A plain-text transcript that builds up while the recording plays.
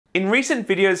In recent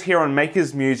videos here on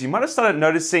Maker's Muse, you might have started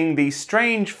noticing the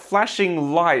strange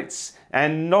flashing lights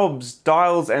and knobs,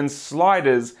 dials and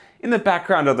sliders in the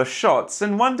background of the shots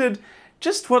and wondered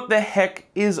just what the heck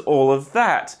is all of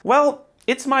that? Well,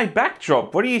 it's my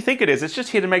backdrop. What do you think it is? It's just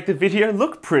here to make the video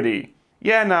look pretty.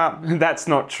 Yeah, nah, that's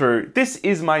not true. This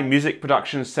is my music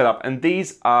production setup and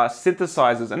these are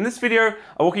synthesizers. In this video,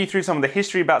 I'll walk you through some of the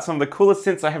history about some of the coolest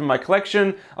synths I have in my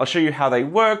collection. I'll show you how they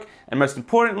work, and most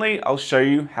importantly, I'll show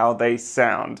you how they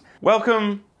sound.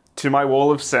 Welcome to my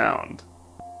wall of sound.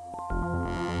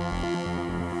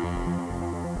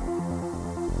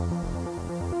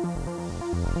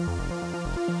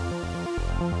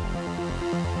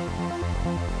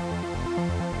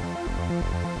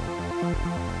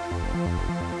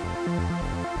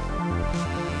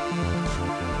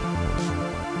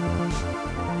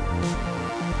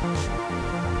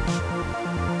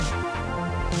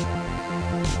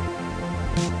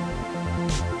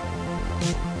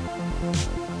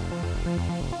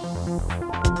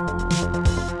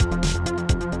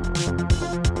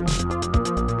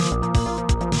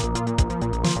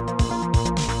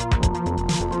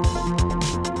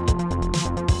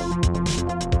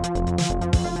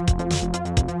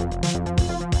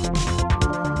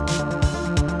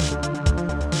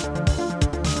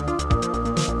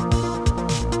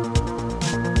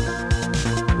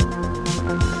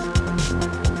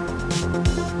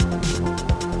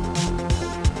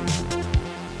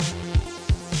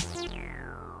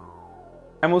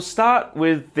 And we'll start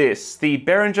with this, the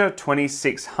Behringer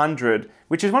 2600,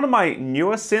 which is one of my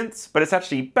newer synths, but it's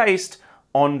actually based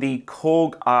on the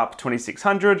KORG ARP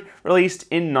 2600, released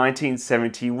in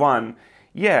 1971.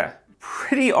 Yeah,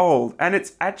 pretty old, and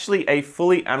it's actually a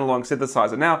fully analog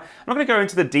synthesizer. Now, I'm not going to go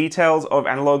into the details of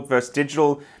analog versus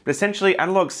digital, but essentially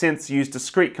analog synths use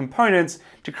discrete components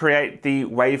to create the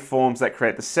waveforms that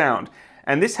create the sound.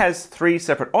 And this has 3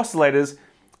 separate oscillators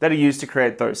that are used to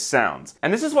create those sounds.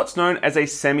 And this is what's known as a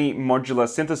semi-modular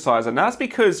synthesizer. Now that's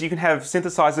because you can have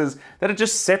synthesizers that are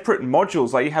just separate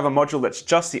modules, like you have a module that's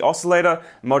just the oscillator,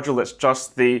 a module that's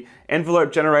just the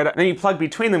envelope generator, and then you plug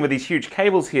between them with these huge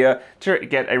cables here to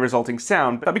get a resulting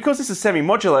sound. But because this is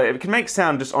semi-modular, it can make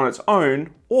sound just on its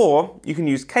own, or you can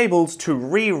use cables to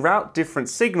reroute different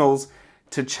signals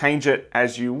to change it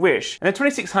as you wish. And the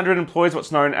 2600 employs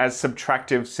what's known as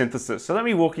subtractive synthesis. So let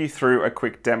me walk you through a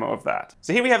quick demo of that.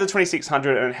 So here we have the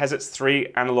 2600 and it has its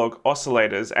 3 analog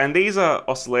oscillators, and these are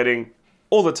oscillating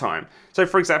all the time. So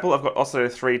for example, I've got oscillator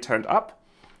 3 turned up,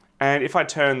 and if I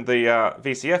turn the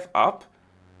VCF up,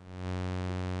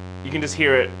 you can just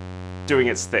hear it doing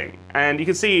its thing. And you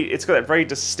can see it's got that very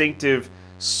distinctive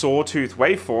sawtooth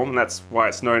waveform, and that's why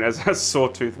it's known as a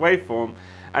sawtooth waveform,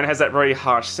 and it has that very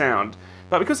harsh sound.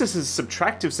 But because this is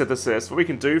subtractive synthesis, what we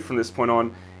can do from this point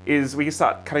on is we can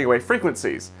start cutting away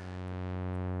frequencies.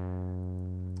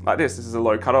 Like this is a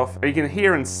low cutoff, and you can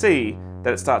hear and see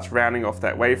that it starts rounding off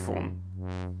that waveform.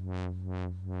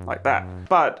 Like that.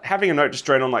 But having a note just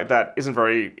drone on like that isn't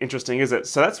very interesting, is it?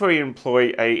 So that's where we employ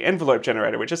an envelope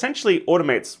generator, which essentially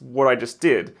automates what I just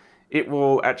did. It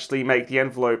will actually make the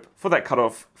envelope for that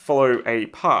cutoff follow a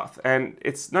path, and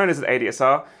it's known as an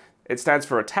ADSR. It stands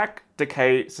for attack,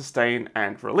 decay, sustain,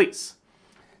 and release.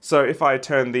 So if I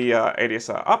turn the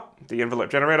ADSR up, the envelope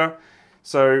generator,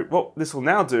 so what this will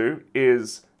now do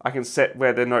is I can set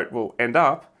where the note will end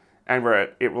up and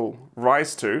where it will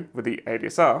rise to with the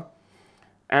ADSR,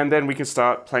 and then we can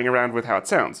start playing around with how it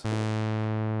sounds.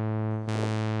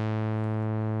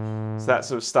 So that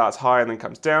sort of starts high and then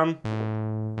comes down,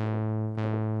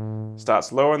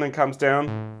 starts lower and then comes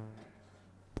down.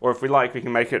 Or if we like, we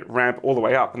can make it ramp all the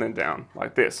way up and then down,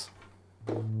 like this.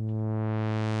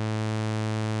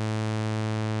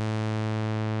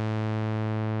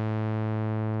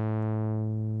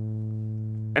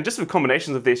 And just with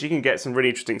combinations of this, you can get some really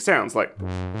interesting sounds, like, you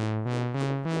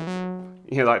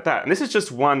hear like that. And this is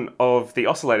just one of the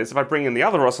oscillators. If I bring in the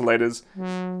other oscillators,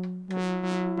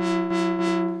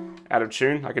 out of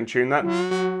tune, I can tune that.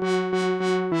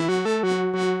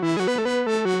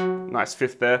 Nice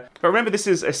fifth there. But remember, this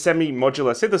is a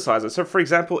semi-modular synthesizer. So for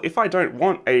example, if I don't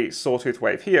want a sawtooth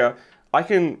wave here, I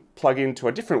can plug into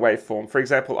a different waveform. For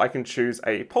example, I can choose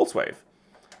a pulse wave.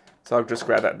 So I'll just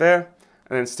grab that there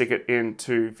and then stick it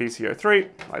into VCO3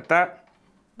 like that.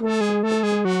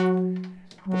 And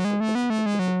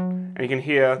you can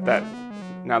hear that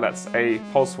now that's a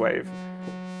pulse wave.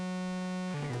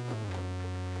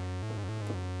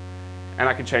 And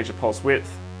I can change the pulse width.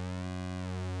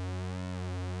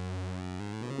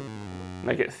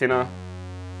 Make it thinner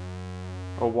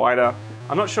or wider.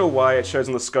 I'm not sure why it shows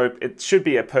on the scope. It should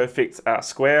be a perfect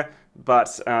square,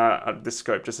 but this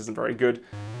scope just isn't very good.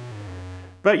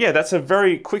 But yeah, that's a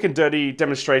very quick and dirty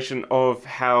demonstration of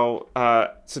how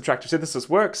subtractive synthesis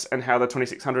works and how the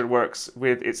 2600 works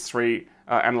with its 3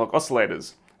 analog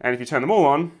oscillators. And if you turn them all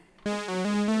on,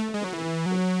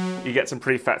 you get some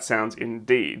pretty fat sounds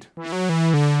indeed.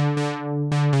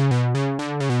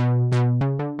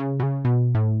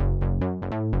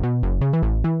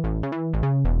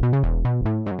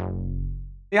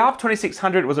 The ARP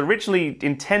 2600 was originally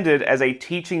intended as a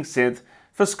teaching synth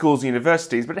for schools and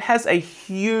universities, but it has a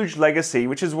huge legacy,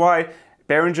 which is why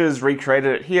Behringer's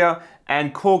recreated it here,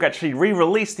 and KORG actually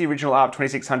re-released the original ARP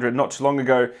 2600 not too long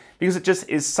ago, because it just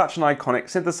is such an iconic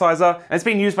synthesizer, and it's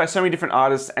been used by so many different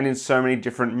artists and in so many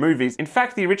different movies. In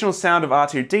fact, the original sound of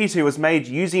R2-D2 was made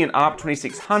using an ARP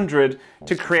 2600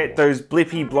 to create those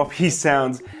blippy, bloppy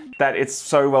sounds that it's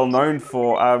so well known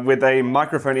for, with a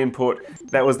microphone input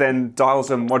that was then dials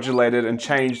and modulated and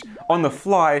changed on the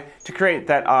fly to create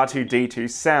that R2-D2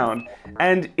 sound.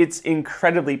 And it's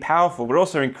incredibly powerful, but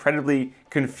also incredibly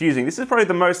confusing. This is probably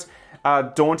the most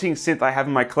daunting synth I have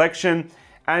in my collection,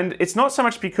 and it's not so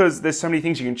much because there's so many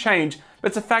things you can change, but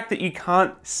it's the fact that you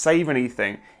can't save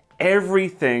anything.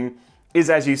 Everything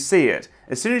is as you see it.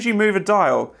 As soon as you move a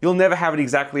dial, you'll never have it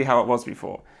exactly how it was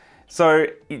before. So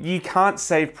you can't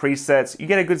save presets, you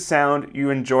get a good sound, you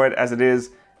enjoy it as it is,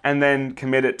 and then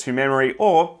commit it to memory,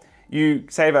 or you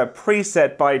save a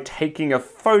preset by taking a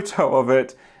photo of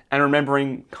it and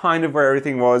remembering kind of where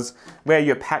everything was, where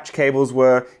your patch cables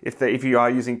were, if you are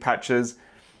using patches,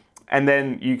 and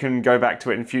then you can go back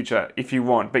to it in future if you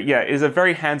want. But yeah, it is a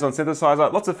very hands-on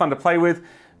synthesizer, lots of fun to play with,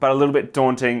 but a little bit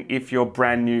daunting if you're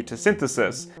brand new to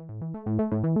synthesis.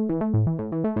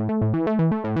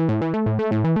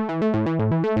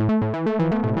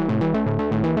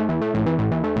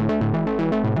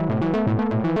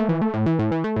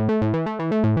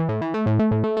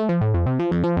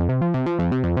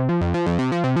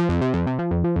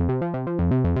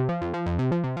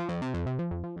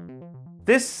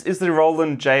 This is the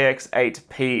Roland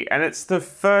JX-8P, and it's the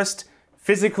first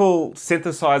physical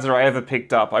synthesizer I ever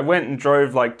picked up. I went and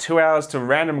drove like 2 hours to a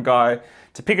random guy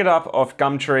to pick it up off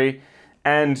Gumtree,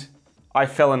 and I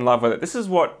fell in love with it. This is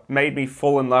what made me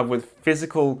fall in love with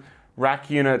physical rack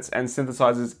units and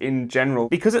synthesizers in general.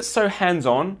 Because it's so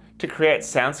hands-on to create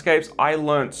soundscapes, I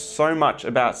learned so much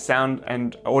about sound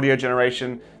and audio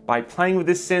generation by playing with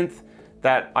this synth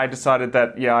that I decided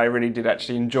that, yeah, I really did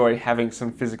actually enjoy having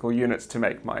some physical units to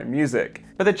make my music.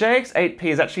 But the JX-8P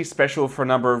is actually special for a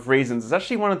number of reasons. It's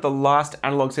actually one of the last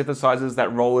analog synthesizers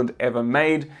that Roland ever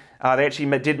made. They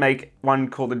actually did make one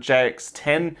called the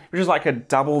JX10, which is like a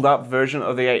doubled up version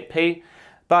of the 8P.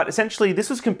 But essentially this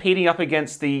was competing up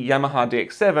against the Yamaha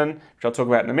DX7, which I'll talk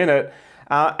about in a minute.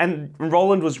 And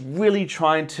Roland was really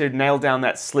trying to nail down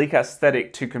that sleek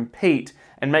aesthetic to compete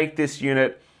and make this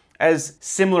unit as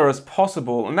similar as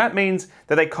possible, and that means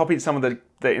that they copied some of the,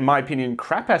 in my opinion,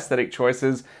 crap aesthetic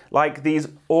choices, like these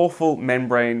awful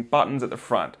membrane buttons at the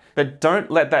front. But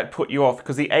don't let that put you off,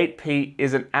 because the 8P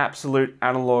is an absolute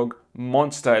analog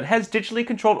monster. It has digitally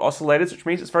controlled oscillators, which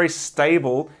means it's very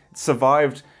stable. It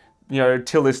survived, you know,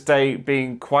 till this day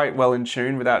being quite well in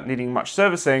tune without needing much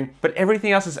servicing, but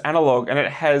everything else is analog, and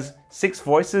it has 6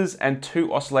 voices and 2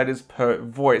 oscillators per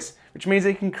voice, which means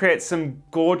it can create some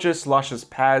gorgeous, luscious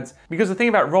pads. Because the thing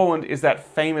about Roland is that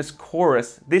famous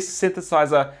chorus. This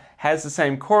synthesizer has the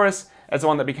same chorus as the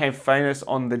one that became famous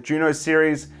on the Juno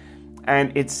series,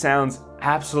 and it sounds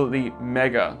absolutely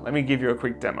mega. Let me give you a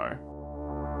quick demo.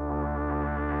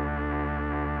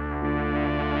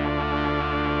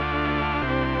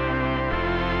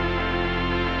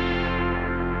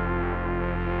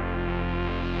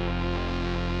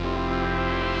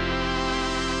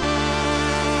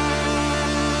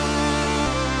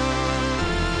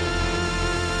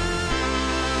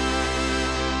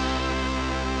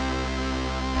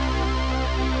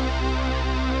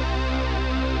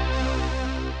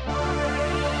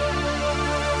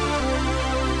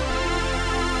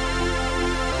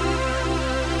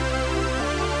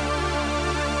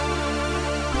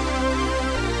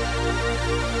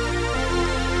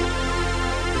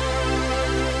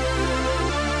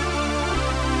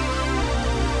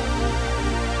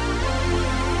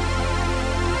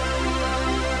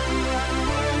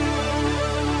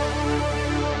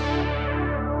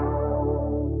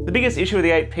 The biggest issue with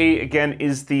the 8P, again,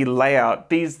 is the layout.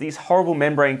 These horrible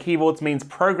membrane keyboards means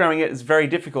programming it is very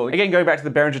difficult. Again, going back to the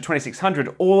Behringer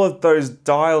 2600, all of those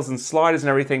dials and sliders and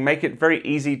everything make it very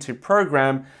easy to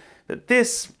program. But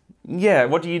this, yeah,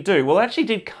 what do you do? Well, it actually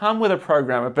did come with a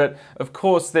programmer, but of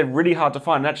course they're really hard to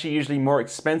find and actually usually more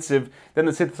expensive than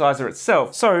the synthesizer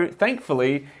itself. So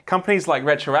thankfully, companies like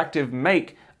Retroactive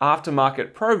make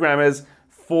aftermarket programmers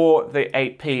for the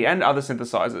 8P and other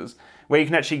synthesizers, where you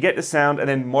can actually get the sound and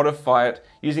then modify it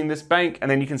using this bank, and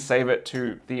then you can save it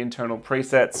to the internal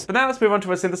presets. But now let's move on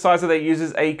to a synthesizer that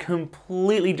uses a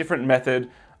completely different method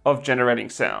of generating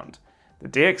sound. The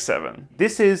DX7.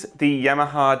 This is the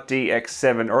Yamaha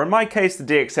DX7, or in my case, the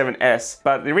DX7S,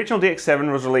 but the original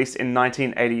DX7 was released in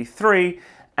 1983,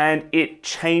 and it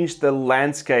changed the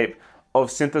landscape of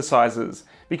synthesizers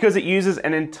because it uses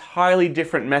an entirely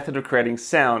different method of creating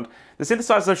sound. The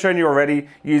synthesizers I've shown you already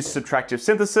use subtractive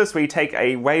synthesis, where you take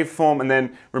a waveform and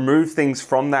then remove things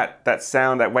from that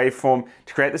sound, that waveform,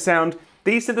 to create the sound.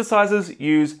 These synthesizers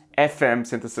use FM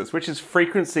synthesis, which is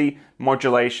frequency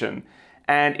modulation.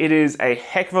 And it is a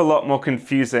heck of a lot more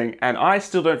confusing, and I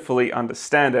still don't fully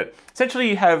understand it. Essentially,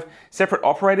 you have separate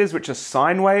operators, which are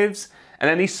sine waves, and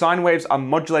then these sine waves are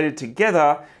modulated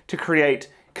together to create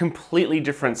completely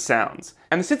different sounds.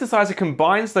 And the synthesizer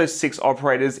combines those 6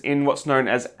 operators in what's known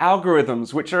as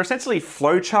algorithms, which are essentially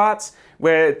flowcharts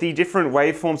where the different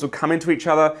waveforms will come into each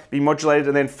other, be modulated,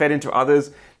 and then fed into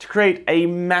others to create a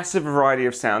massive variety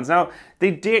of sounds. Now,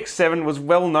 the DX7 was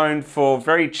well known for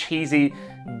very cheesy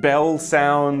bell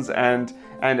sounds and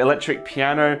electric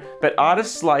piano, but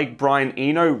artists like Brian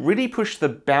Eno really pushed the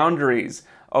boundaries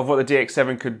of what the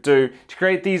DX7 could do to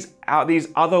create these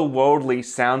otherworldly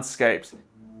soundscapes.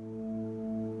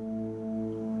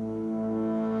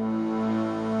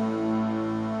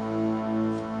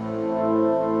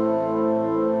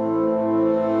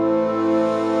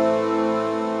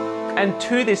 And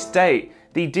to this day,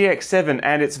 the DX7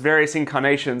 and its various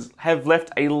incarnations have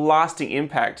left a lasting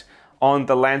impact on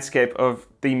the landscape of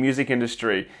the music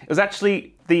industry. It was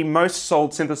actually the most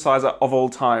sold synthesizer of all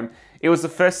time. It was the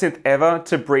first synth ever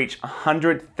to breach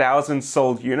 100,000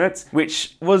 sold units,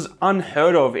 which was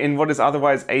unheard of in what is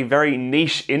otherwise a very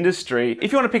niche industry.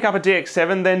 If you want to pick up a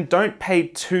DX7, then don't pay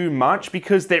too much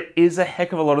because there is a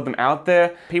heck of a lot of them out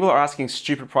there. People are asking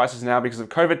stupid prices now because of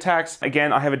COVID tax.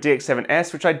 Again, I have a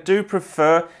DX7S, which I do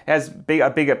prefer. It has a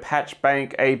bigger patch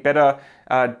bank, a better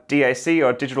DAC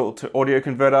or digital to audio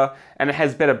converter, and it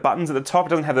has better buttons at the top. It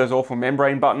doesn't have those awful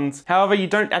membrane buttons. However, you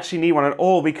don't actually need one at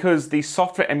all because the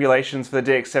software emulations for the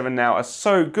DX7 now are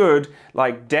so good,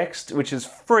 like Dext, which is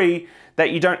free,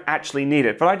 that you don't actually need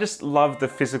it. But I just love the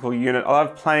physical unit. I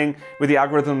love playing with the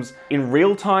algorithms in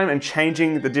real time and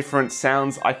changing the different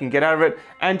sounds I can get out of it,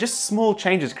 and just small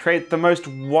changes create the most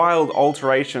wild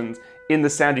alterations in the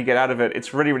sound you get out of it.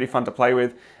 It's really, really fun to play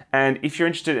with. And if you're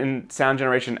interested in sound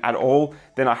generation at all,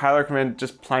 then I highly recommend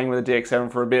just playing with the DX7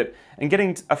 for a bit and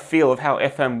getting a feel of how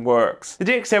FM works. The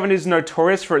DX7 is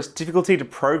notorious for its difficulty to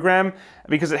program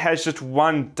because it has just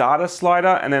one data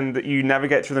slider, and then you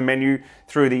navigate through the menu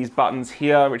through these buttons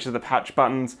here, which are the patch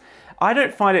buttons. I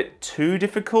don't find it too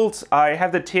difficult. I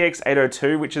have the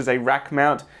TX-802, which is a rack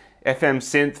mount FM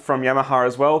synth from Yamaha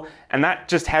as well, and that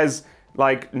just has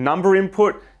like number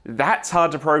input. That's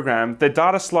hard to program. The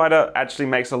data slider actually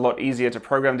makes it a lot easier to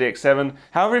program DX7.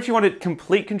 However, if you wanted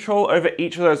complete control over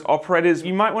each of those operators,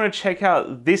 you might want to check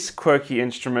out this quirky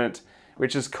instrument,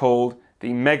 which is called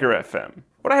the Mega FM.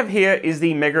 What I have here is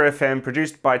the Mega FM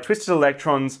produced by Twisted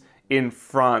Electrons in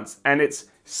France, and it's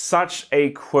such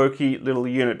a quirky little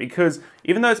unit because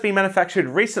even though it's been manufactured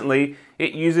recently,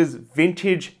 it uses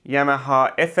vintage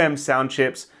Yamaha FM sound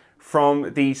chips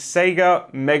from the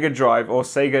Sega Mega Drive or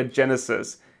Sega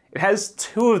Genesis. It has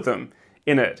 2 of them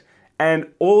in it, and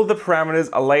all of the parameters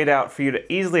are laid out for you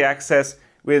to easily access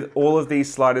with all of these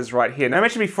sliders right here. Now, I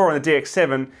mentioned before on the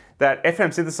DX7 that FM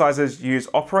synthesizers use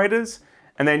operators,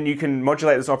 and then you can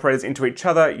modulate those operators into each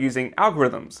other using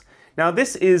algorithms. Now,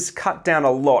 this is cut down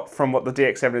a lot from what the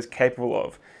DX7 is capable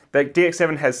of. The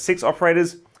DX7 has 6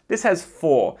 operators, this has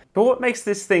 4. But what makes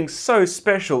this thing so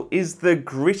special is the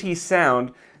gritty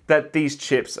sound that these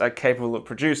chips are capable of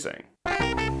producing.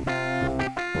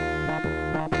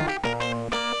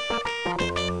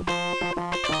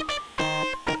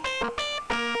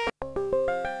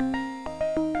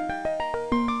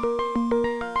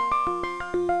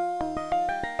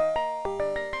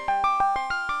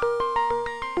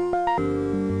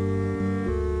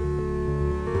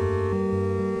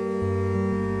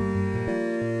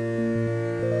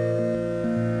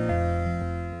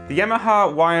 The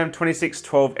Yamaha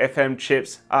YM2612 FM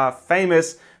chips are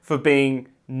famous for being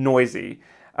noisy.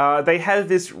 They have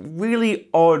this really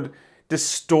odd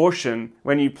distortion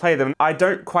when you play them. I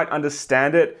don't quite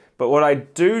understand it, but what I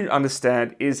do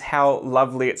understand is how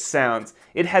lovely it sounds.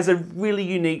 It has a really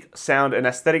unique sound and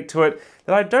aesthetic to it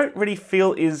that I don't really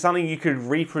feel is something you could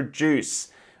reproduce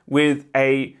with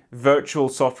a virtual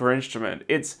software instrument.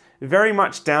 It's very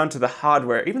much down to the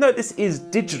hardware. Even though this is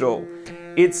digital,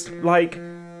 it's like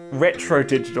retro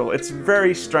digital. It's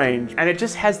very strange, and it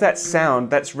just has that sound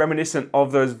that's reminiscent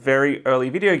of those very early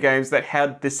video games that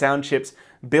had the sound chips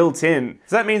built in.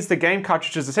 So that means the game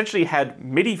cartridges essentially had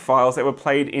MIDI files that were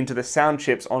played into the sound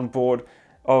chips on board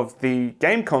of the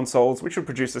game consoles, which would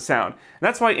produce the sound. And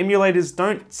that's why emulators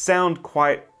don't sound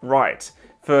quite right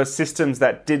for systems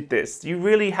that did this. You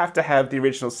really have to have the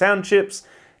original sound chips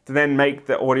to then make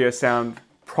the audio sound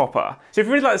proper. So if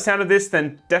you really like the sound of this,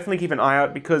 then definitely keep an eye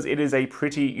out because it is a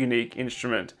pretty unique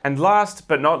instrument. And last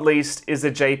but not least is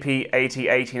the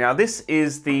JP-8080. Now this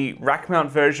is the rack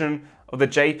mount version of the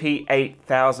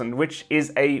JP-8000, which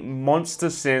is a monster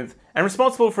synth and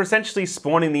responsible for essentially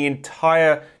spawning the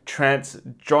entire trance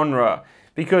genre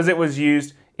because it was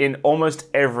used in almost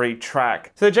every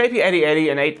track. So the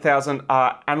JP-8080 and 8000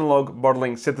 are analog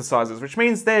modeling synthesizers, which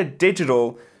means they're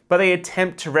digital, but they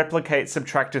attempt to replicate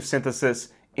subtractive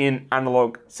synthesis in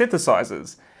analog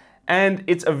synthesizers. And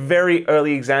it's a very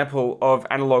early example of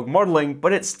analog modeling,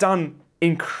 but it's done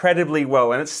incredibly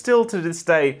well, and it still to this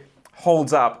day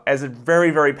holds up as a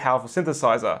very, very powerful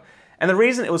synthesizer. And the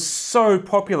reason it was so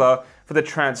popular for the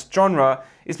trance genre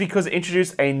is because it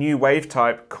introduced a new wave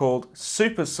type called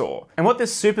supersaw. And what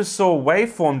this supersaw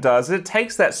waveform does is it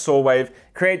takes that saw wave,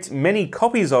 creates many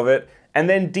copies of it, and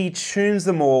then detunes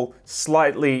them all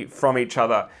slightly from each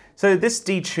other. So this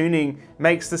detuning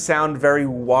makes the sound very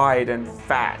wide and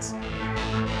fat.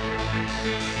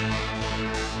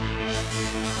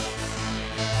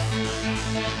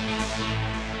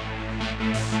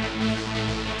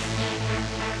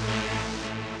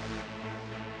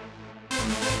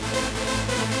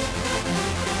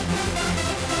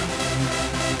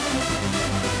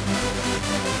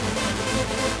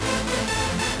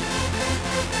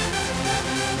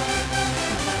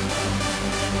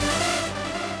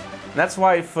 That's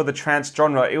why for the trance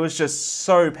genre, it was just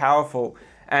so powerful,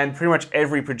 and pretty much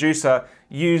every producer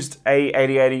used a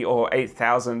 8080 or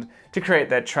 8000 to create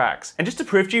their tracks. And just to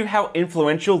prove to you how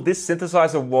influential this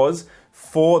synthesizer was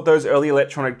for those early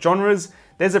electronic genres,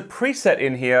 there's a preset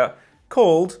in here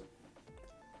called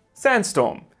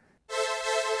Sandstorm.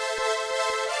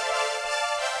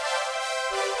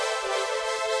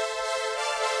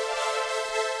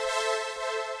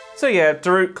 So yeah,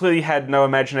 Darude clearly had no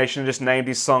imagination and just named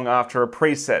his song after a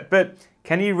preset, but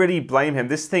can you really blame him?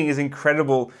 This thing is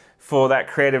incredible for that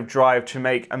creative drive to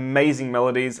make amazing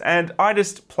melodies, and I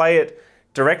just play it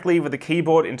directly with the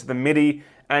keyboard into the MIDI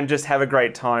and just have a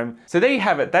great time. So there you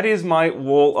have it, that is my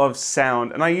wall of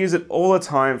sound, and I use it all the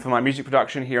time for my music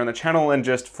production here on the channel and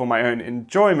just for my own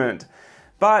enjoyment.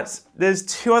 But there's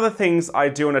two other things I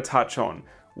do want to touch on.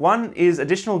 One is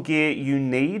additional gear you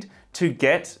need to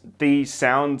get the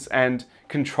sounds and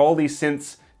control these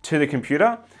synths to the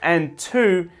computer. And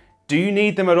two, do you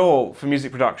need them at all for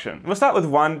music production? We'll start with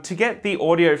one. To get the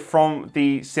audio from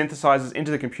the synthesizers into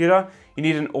the computer, you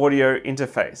need an audio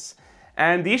interface.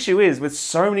 And the issue is, with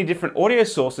so many different audio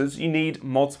sources, you need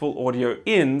multiple audio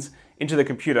ins into the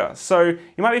computer. So you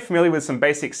might be familiar with some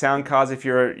basic sound cards. If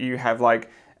you have like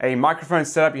a microphone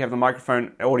setup, you have the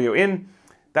microphone audio in.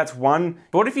 That's one.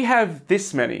 But what if you have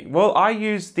this many? Well, I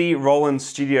use the Roland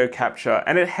Studio Capture,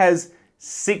 and it has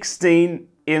 16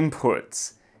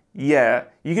 inputs. Yeah,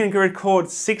 you can record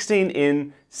 16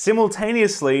 in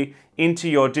simultaneously into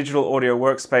your digital audio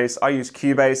workspace. I use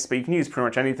Cubase, but you can use pretty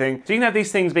much anything. So you can have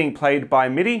these things being played by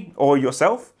MIDI or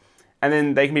yourself, and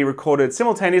then they can be recorded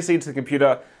simultaneously to the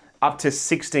computer up to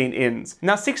 16 ins.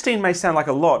 Now 16 may sound like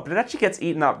a lot, but it actually gets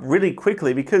eaten up really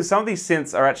quickly because some of these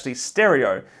synths are actually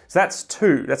stereo. So that's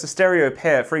two, that's a stereo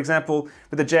pair. For example,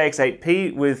 with the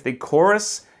JX-8P with the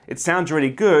chorus, it sounds really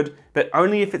good, but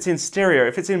only if it's in stereo.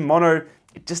 If it's in mono,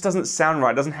 it just doesn't sound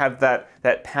right. It doesn't have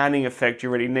that panning effect you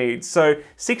really need. So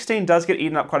 16 does get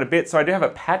eaten up quite a bit. So I do have a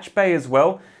patch bay as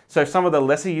well. So some of the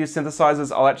lesser used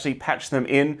synthesizers, I'll actually patch them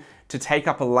in to take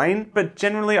up a lane, but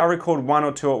generally I record one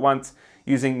or two at once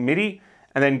using MIDI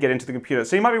and then get into the computer.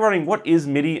 So you might be wondering, what is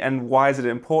MIDI and why is it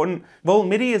important? Well,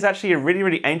 MIDI is actually a really,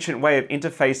 really ancient way of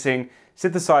interfacing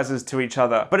synthesizers to each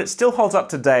other, but it still holds up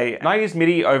today. And I use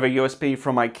MIDI over USB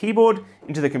from my keyboard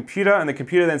into the computer, and the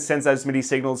computer then sends those MIDI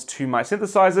signals to my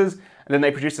synthesizers, and then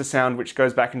they produce a sound which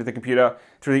goes back into the computer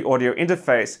through the audio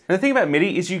interface. And the thing about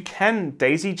MIDI is you can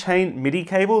daisy chain MIDI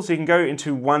cables, so you can go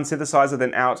into one synthesizer,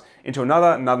 then out into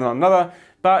another,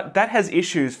 but that has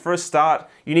issues. For a start,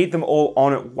 you need them all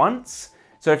on at once.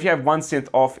 So if you have one synth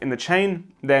off in the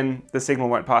chain, then the signal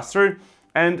won't pass through.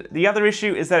 And the other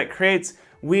issue is that it creates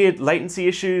weird latency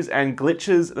issues and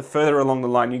glitches the further along the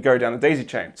line you go down the daisy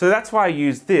chain. So that's why I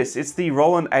use this. It's the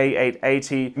Roland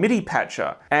J880 MIDI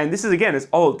patcher. And this is, again, it's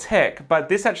old tech, but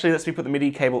this actually lets me put the MIDI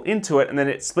cable into it and then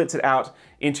it splits it out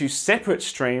into separate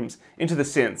streams into the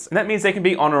synths. And that means they can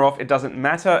be on or off, it doesn't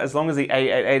matter, as long as the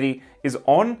J880 is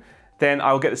on, then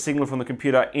I'll get the signal from the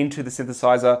computer into the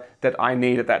synthesizer that I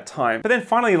need at that time. But then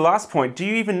finally, last point, do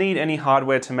you even need any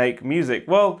hardware to make music?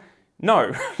 Well,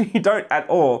 no, you don't at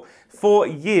all. For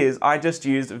years, I just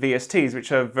used VSTs,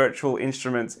 which are virtual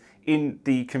instruments in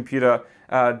the computer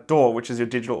DAW, which is your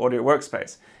digital audio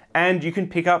workspace. And you can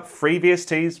pick up free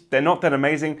VSTs, they're not that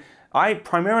amazing. I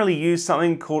primarily use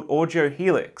something called Audio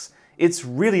Helix. It's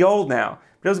really old now,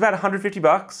 but it was about 150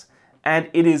 bucks, and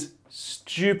it is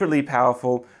stupidly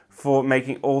powerful for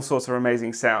making all sorts of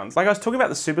amazing sounds. Like I was talking about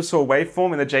the supersaw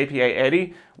waveform in the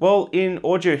JP-8080, well, in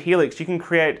Audio Helix, you can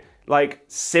create like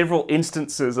several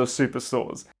instances of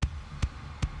supersaws.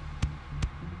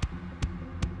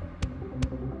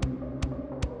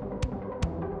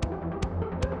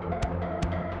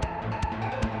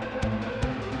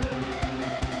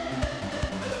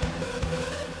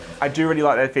 I do really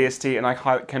like that VST and I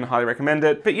can highly recommend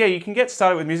it. But yeah, you can get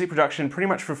started with music production pretty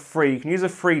much for free. You can use a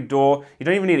free DAW. You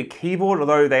don't even need a keyboard,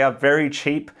 although they are very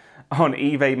cheap on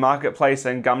eBay Marketplace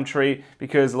and Gumtree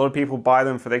because a lot of people buy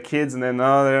them for their kids and then,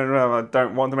 oh, I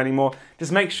don't want them anymore.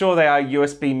 Just make sure they are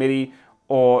USB MIDI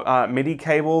or MIDI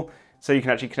cable so you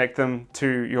can actually connect them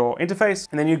to your interface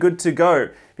and then you're good to go.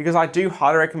 Because I do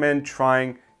highly recommend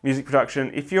trying music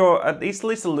production if you're at least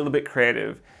a little bit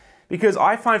creative. Because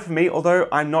I find for me, although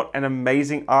I'm not an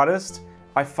amazing artist,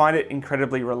 I find it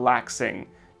incredibly relaxing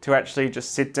to actually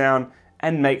just sit down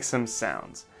and make some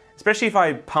sounds. Especially if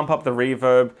I pump up the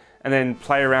reverb and then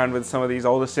play around with some of these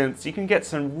older synths, you can get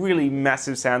some really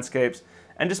massive soundscapes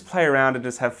and just play around and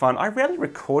just have fun. I rarely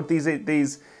record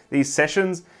these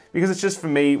sessions because it's just for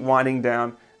me winding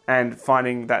down and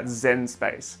finding that zen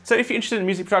space. So if you're interested in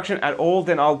music production at all,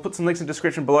 then I'll put some links in the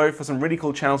description below for some really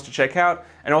cool channels to check out,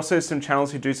 and also some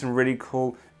channels who do some really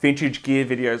cool vintage gear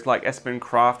videos like Espen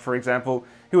Craft, for example,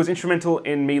 who was instrumental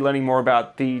in me learning more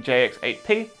about the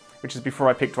JX-8P, which is before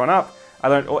I picked one up. I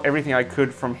learned everything I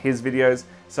could from his videos,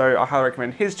 so I highly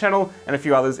recommend his channel and a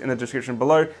few others in the description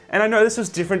below. And I know this was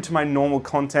different to my normal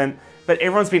content, but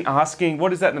everyone's been asking,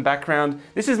 what is that in the background?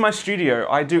 This is my studio.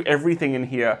 I do everything in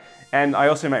here. And I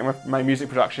also make my music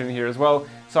production in here as well.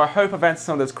 So I hope I've answered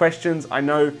some of those questions. I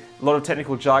know a lot of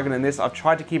technical jargon in this. I've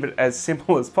tried to keep it as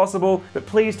simple as possible, but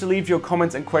please do leave your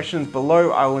comments and questions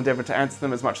below. I will endeavor to answer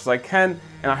them as much as I can.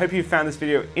 And I hope you found this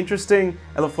video interesting.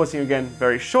 I look forward to seeing you again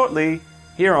very shortly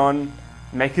here on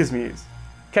Maker's Muse.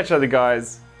 Catch you later,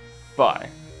 guys. Bye.